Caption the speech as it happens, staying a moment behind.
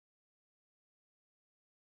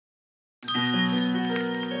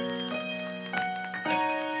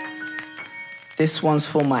This one's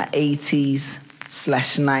for my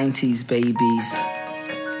 80s/90s babies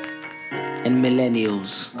and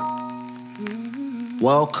millennials.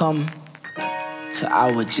 Welcome to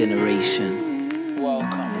our generation.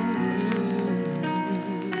 Welcome.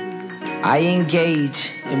 I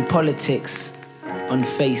engage in politics on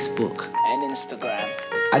Facebook and Instagram.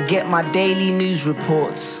 I get my daily news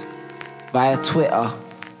reports via Twitter.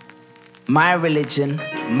 My religion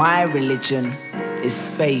is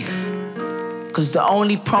faith. 'Cause the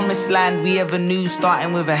only promised land we ever knew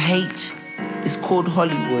starting with a H is called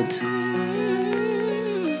Hollywood.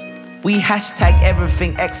 We hashtag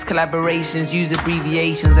everything, X collaborations, use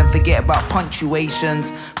abbreviations and forget about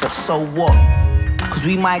punctuations. But so what? 'Cause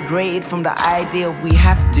we migrated from the idea of we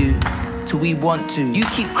have to we want to. You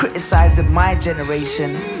keep criticizing my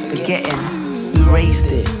generation, forgetting who raised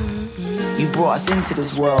it. You brought us into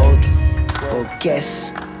this world, well,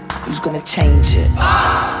 guess who's gonna change it?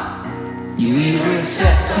 Us! You either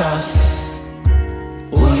accept us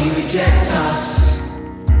or you reject us.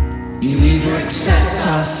 You either accept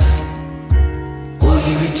us or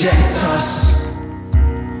you reject us.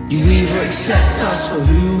 You either accept us for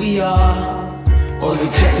who we are or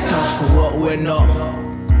reject us for what we're not.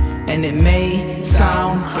 And it may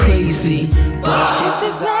sound crazy, but this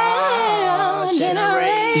is our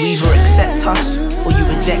generation. You either accept us or you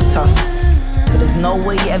reject us. But there's no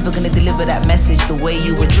way you're ever gonna deliver that message the way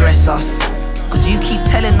you address us. 'Cause you keep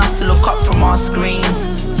telling us to look up from our screens,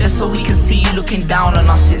 just so we can see you looking down on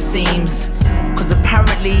us, it seems. 'Cause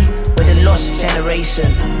apparently we're the lost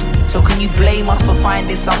generation. So can you blame us for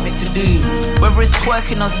finding something to do? Whether it's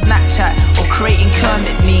twerking on Snapchat or creating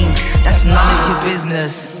Kermit memes, that's none of your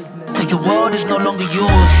business. 'Cause the world is no longer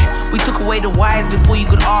yours. We took away the whys before you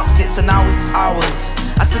could ask it, so now it's ours.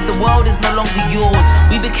 I said the world is no longer yours.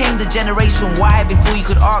 We became the generation Y before you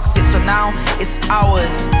could ask it, so now it's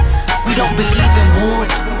ours. We don't believe in war.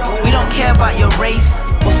 We don't care about your race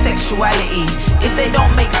or sexuality. If they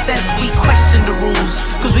don't make sense, we question the rules.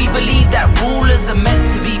 'Cause we believe that rulers are meant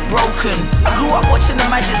to be broken. I grew up watching the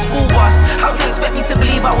Magic School Bus. How do you expect me to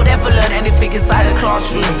believe I would ever learn anything inside a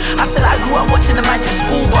classroom? I said I grew up watching the Magic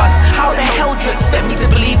School Bus. How the hell do you expect me to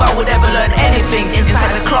believe I would ever learn anything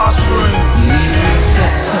inside a classroom? You either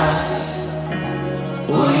accept us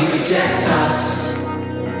or you reject us.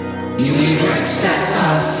 You either accept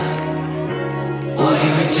us or you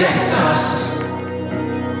reject us.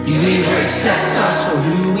 You either accept us for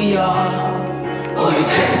who we are or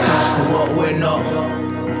reject us for what we're not.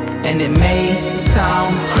 And it may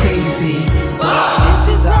sound crazy, but this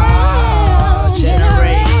is our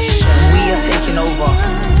generation. We are taking over,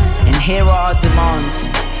 and here are our demands.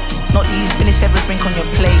 Not that you finish everything on your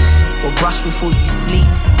plate or brush before you sleep.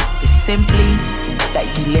 It's simply that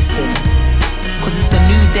you listen. 'Cause it's a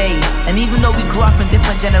new day, and even though we grew up in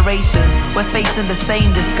different generations, we're facing the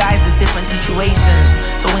same disguised as different situations.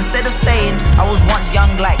 So instead of saying, I was once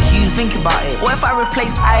young like you, think about it. What if I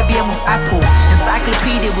replaced IBM with Apple,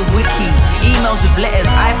 encyclopedia with Wiki, emails with letters,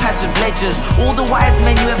 iPads with ledgers, all the wise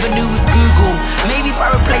men you ever knew with Google? Maybe if I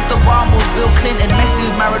replaced Obama with Bill Clinton, Messi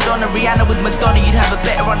with Maradona, Rihanna with Madonna, you'd have a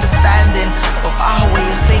better understanding of our way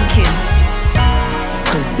of thinking.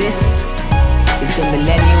 'Cause this is the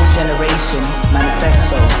Millennial Generation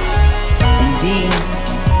Manifesto, and these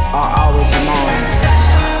are our demands.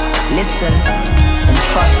 Listen and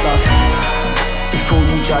trust us before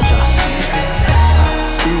you judge us.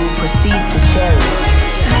 We will proceed to share it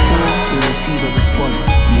until we receive a response.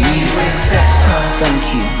 you either accept us. Thank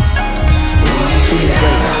you. Or you Truly reject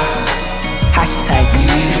great. us. Hashtag You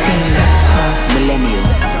either accept us Millennial.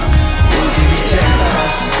 or you reject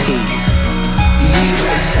us. Peace. You either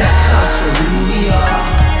accept us for who we are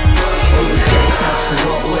or reject us for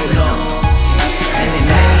what we're not. And it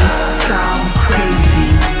may sound